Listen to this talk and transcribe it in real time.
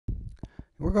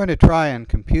We're going to try and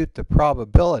compute the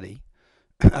probability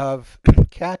of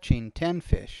catching 10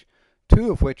 fish,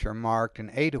 2 of which are marked and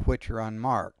 8 of which are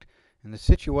unmarked. And the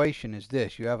situation is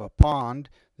this: you have a pond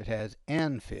that has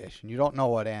n fish, and you don't know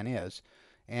what n is,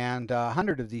 and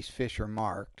 100 of these fish are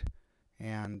marked,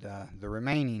 and the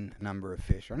remaining number of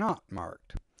fish are not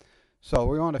marked. So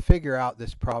we want to figure out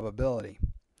this probability.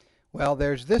 Well,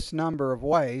 there's this number of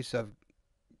ways of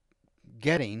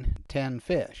getting 10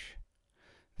 fish.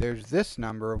 There's this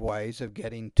number of ways of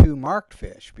getting 2 marked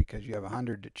fish, because you have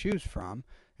 100 to choose from,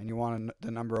 and you want the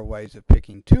number of ways of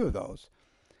picking 2 of those.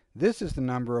 This is the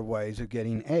number of ways of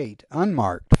getting 8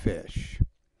 unmarked fish.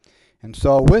 And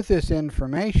so with this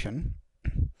information,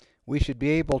 we should be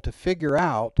able to figure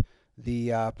out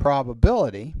the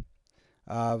probability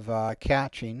of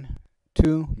catching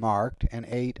 2 marked and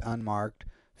 8 unmarked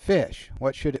fish.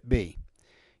 What should it be?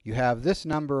 You have this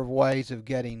number of ways of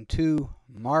getting 2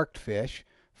 marked fish.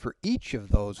 For each of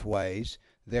those ways,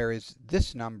 there is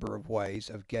this number of ways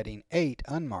of getting 8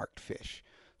 unmarked fish.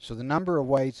 So the number of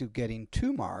ways of getting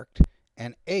 2 marked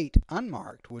and 8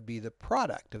 unmarked would be the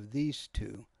product of these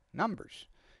two numbers.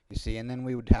 You see, and then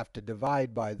we would have to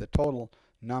divide by the total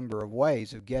number of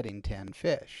ways of getting 10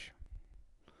 fish.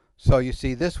 So you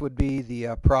see, this would be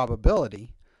the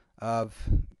probability of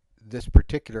this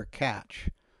particular catch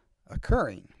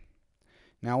occurring.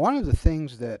 Now, one of the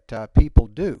things that people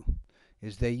do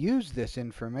is they use this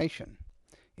information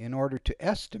in order to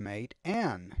estimate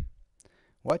n.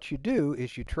 What you do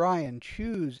is you try and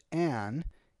choose n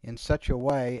in such a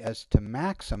way as to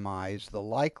maximize the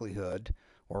likelihood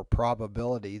or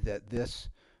probability that this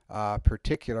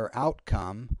particular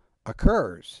outcome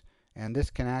occurs. And this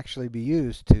can actually be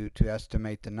used to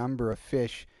estimate the number of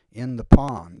fish in the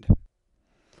pond.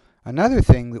 Another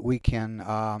thing that we can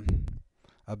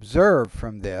observe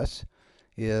from this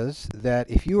is that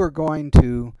if you are going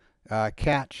to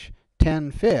catch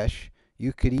 10 fish,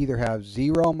 you could either have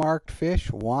 0 marked fish,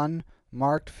 1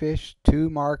 marked fish, 2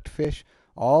 marked fish,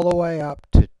 all the way up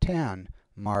to 10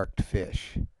 marked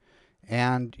fish.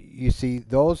 And you see,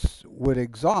 those would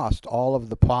exhaust all of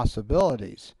the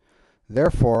possibilities.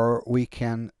 Therefore, we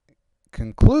can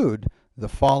conclude the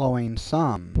following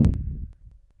sum.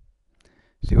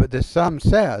 See, what this sum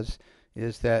says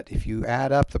is that if you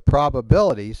add up the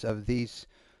probabilities of these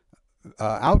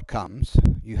outcomes,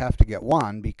 you have to get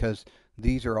 1, because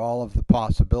these are all of the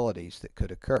possibilities that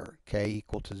could occur, k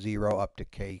equal to 0 up to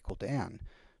k equal to n.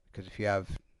 Because if you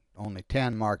have only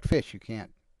 10 marked fish, you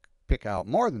can't pick out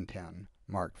more than 10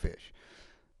 marked fish.